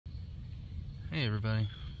Hey everybody,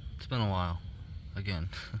 it's been a while, again.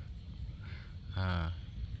 Got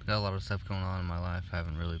a lot of stuff going on in my life. I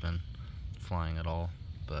haven't really been flying at all,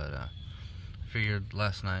 but I figured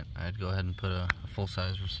last night I'd go ahead and put a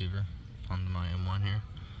full-size receiver on my M1 here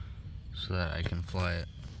so that I can fly it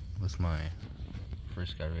with my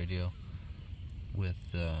FrSky radio with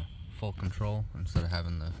full control instead of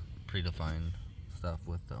having the predefined stuff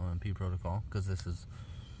with the OMP protocol, because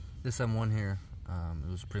this M1 here,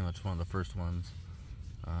 it was pretty much one of the first ones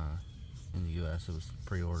in the US. It was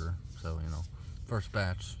pre-order, so you know, first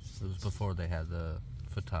batch. It was before they had the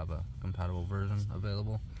Futaba compatible version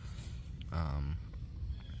available.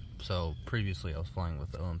 So previously I was flying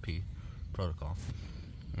with the OMP protocol,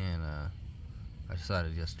 and I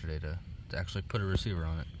decided yesterday to actually put a receiver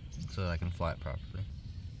on it so that I can fly it properly.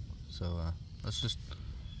 So let's just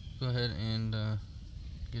go ahead and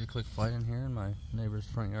get a quick flight in here in my neighbor's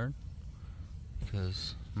front yard,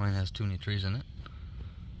 because mine has too many trees in it.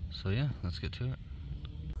 So yeah, let's get to it.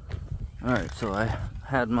 Alright, so I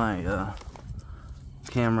had my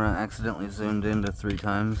camera accidentally zoomed into 3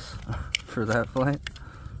 times for that flight.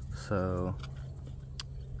 So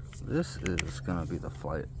this is gonna be the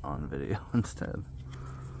flight on video instead.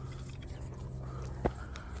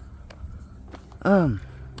 I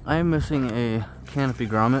am missing a canopy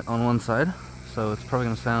grommet on one side, so it's probably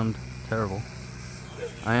gonna sound terrible.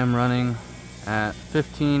 I am running at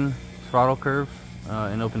 15 throttle curve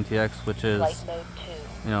in OpenTX, which is,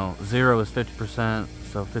 you know, 0 is 50%,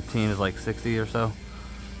 so 15 is like 60 or so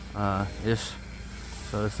ish.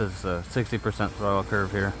 So this is 60% throttle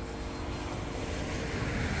curve here.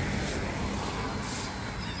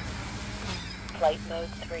 Flight mode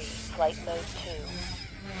 3, flight mode 2.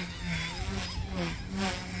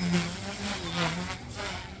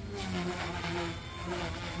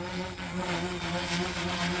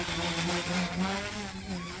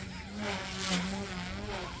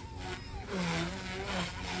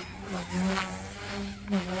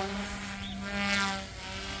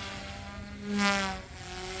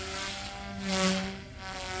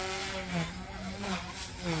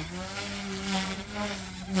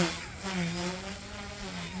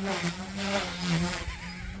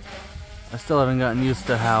 I still haven't gotten used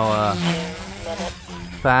to how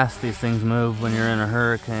fast these things move when you're in a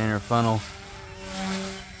hurricane or funnel.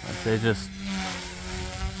 Like they just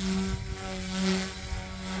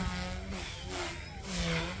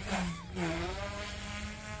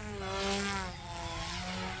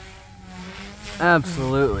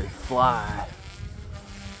absolutely fly.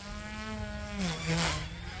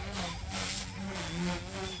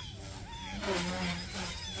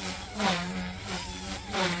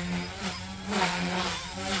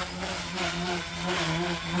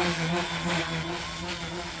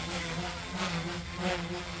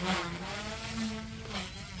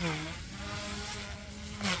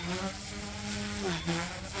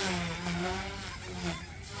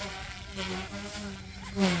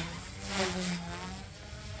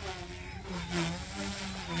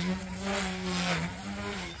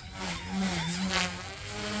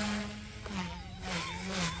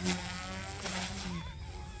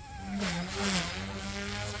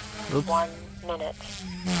 Oops. 1 minute.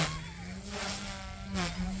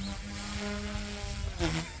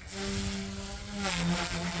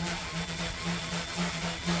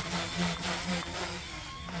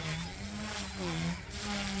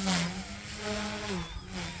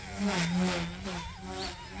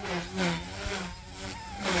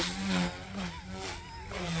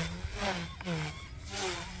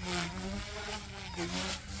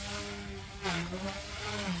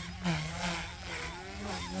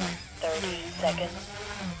 Seconds.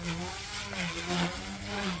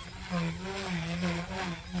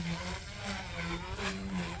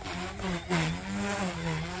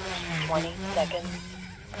 20 seconds.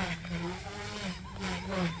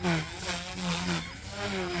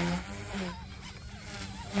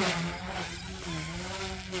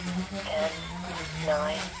 10,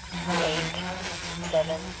 9, 8,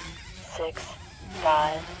 7, 6,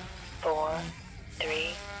 5, 4,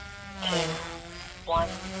 3, 2, 1.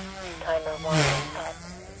 Timer 1 up.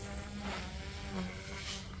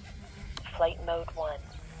 Flight mode 1.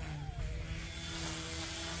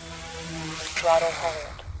 Throttle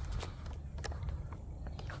hold.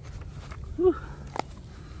 Whew.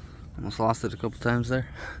 Almost lost it a couple times there.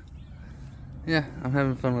 Yeah, I'm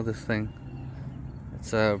having fun with this thing.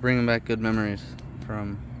 It's bringing back good memories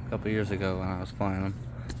from a couple years ago when I was flying them.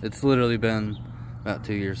 It's literally been about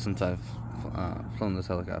 2 years since I've flown this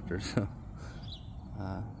helicopter, so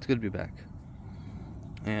it's good to be back.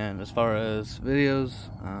 And as far as videos,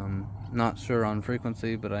 not sure on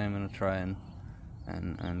frequency, but I am going to try and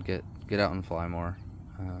and get out and fly more,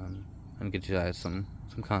 and get you guys some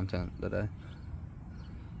content that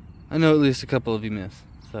I know at least a couple of you miss.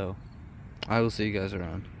 So I will see you guys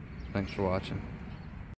around. Thanks for watching.